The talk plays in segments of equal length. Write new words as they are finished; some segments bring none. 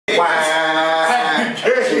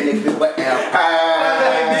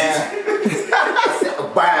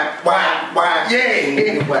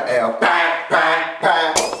with L. Bang, bang,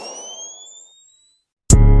 bang.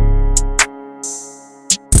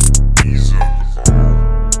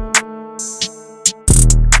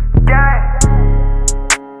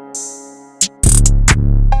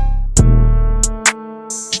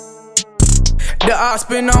 The ox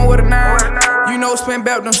spin on with a 9, you know spin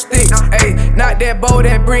back them sticks. Ayy, not that bow,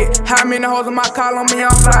 that brick. How many hoes on my collar? Me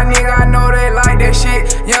young fly nigga, I know they like that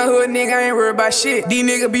shit. Young hood nigga, ain't worried about shit. These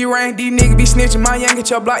niggas be rain, these niggas be snitching. My young get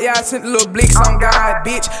your block, yeah, I sent a little blicks on God,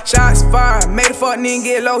 bitch. Shots fired, made a fuck nigga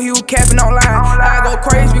get low, he was capping on line. I go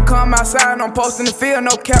crazy, we come outside, don't post in the field,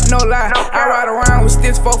 no cap, no lie. I ride around with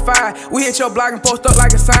sticks 4-5. We hit your block and post up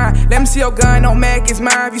like a sign. Let me see your gun, no mag, it's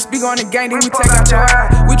mine. If you speak on the gang, then we take out your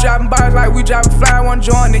eye. We dropping bars like we dropping fly, one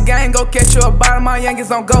joint the gang, go catch you a bottom. My youngins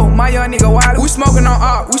don't go, my young nigga wild. We smoking on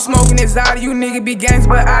art, we smoking exotic. You nigga be gangs,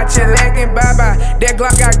 but I chillakin', bye bye. That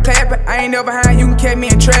Glock got clapping, I ain't never behind, you can catch me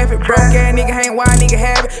in traffic. Broke ass nigga ain't wild, nigga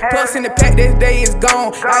have it. Plus in the pack, this day is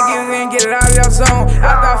gone. I get it in, get it out of your zone.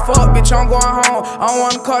 After I fuck, bitch, I'm going home. I don't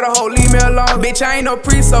wanna call the hoe, leave me alone. Bitch, I ain't no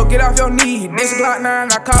priest, so get off your knee. This Glock 9,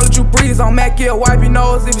 I call it you breeze. On Mac, yeah, wipe your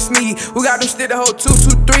nose if it's me. We got them stick the whole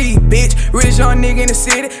 223, bitch. Rich young nigga in the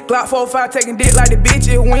city. Glock 4-5 taking dick like the bitch.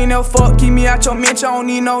 If we ain't no fuck, keep me out your mention. I don't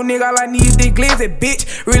need no nigga, all I need is dick glizzy,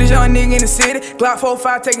 bitch. Really young nigga in the city. Glock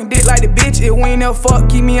 4-5 taking dick like the bitch. If we ain't no fuck,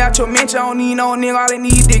 keep me out your mention. I don't need no nigga, all I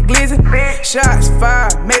need is dick glizzy, bitch. Shots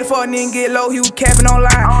fired, made a fuck nigga get low, he was capping on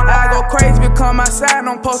line. I go crazy, become outside,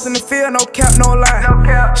 don't post in the field, no cap, no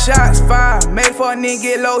lie. Shots fired, made a fuck nigga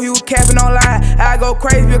get low, he was capping on line. I go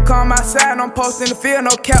crazy, become outside, don't post in the field,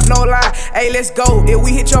 no cap, no lie. Hey, let's go. If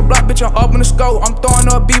we hit your block, bitch, I'm up in the scope. I'm throwing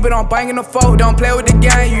up beat, but I'm banging the foe. Don't play with the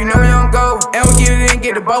game, you know we don't go. And we get it in,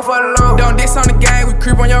 get the both for the low. Don't diss on the game, we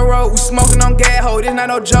creep on your road. We smoking on gas, ho, this not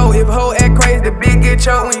no joke. If a hoe act crazy, the big get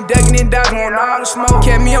choked. We ain't ducking and dodging, want all the smoke.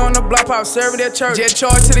 Kept me on the block, pop serving that church. Just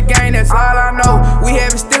charge to the game, that's all I know. We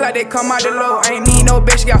have it still like they come out the low. Ain't need no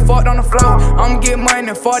bitch, got fucked on the floor. I'ma get money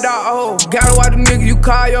and fuck that hoe. Gotta watch the nigga, you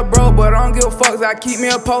call your bro, but I don't give a fuck, cause I keep me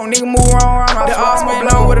a poke. Nigga move around the ox spin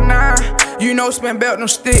on with a 9. You know spin belt them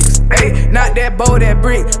sticks. Ayy, not that bow, that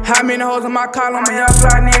brick. How many hoes on my collar? I'm a young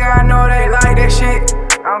fly nigga, I know they like that shit.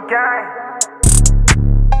 Okay.